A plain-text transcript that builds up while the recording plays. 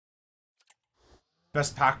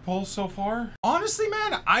Best pack pull so far? Honestly,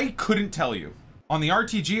 man, I couldn't tell you. On the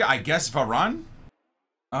RTG, I guess Varane.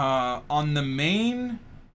 On the main...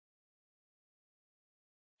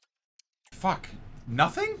 Fuck.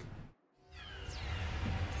 Nothing?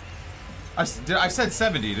 I said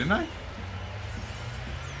 70, didn't I?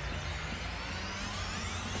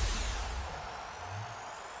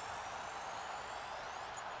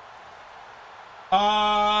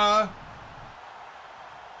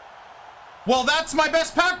 Well, that's my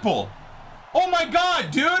best pack pull. Oh my god,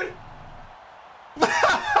 dude.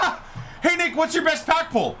 Hey, Nick, what's your best pack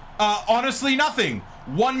pull? Honestly, nothing.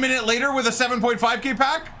 1 minute later with a 7.5k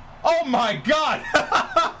pack? Oh my god.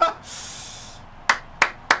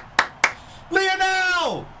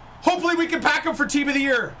 Lionel! Hopefully we can pack him for Team of the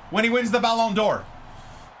Year when he wins the Ballon d'Or.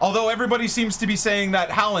 Although everybody seems to be saying that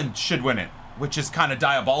Haaland should win it, which is kind of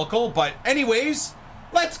diabolical. But anyways,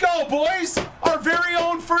 let's go, boys. Our very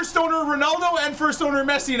own first owner Ronaldo and first owner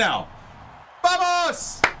Messi now.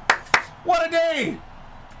 Vamos! What a day.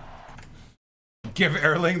 Give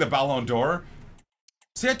Erling the Ballon d'Or.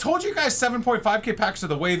 See, I told you guys 7.5k packs are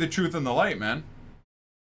the way, the truth, and the light, man.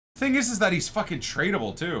 Thing is that he's fucking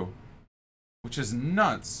tradable too, which is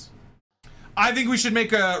nuts. I think we should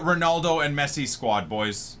make a Ronaldo and Messi squad,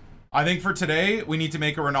 boys. I think for today, we need to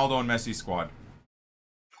make a Ronaldo and Messi squad.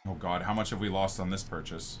 Oh god, how much have we lost on this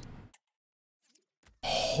purchase?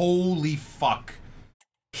 Holy fuck.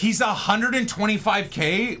 He's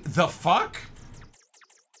 125k? The fuck?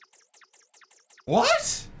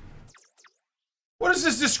 What? What is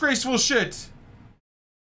this disgraceful shit?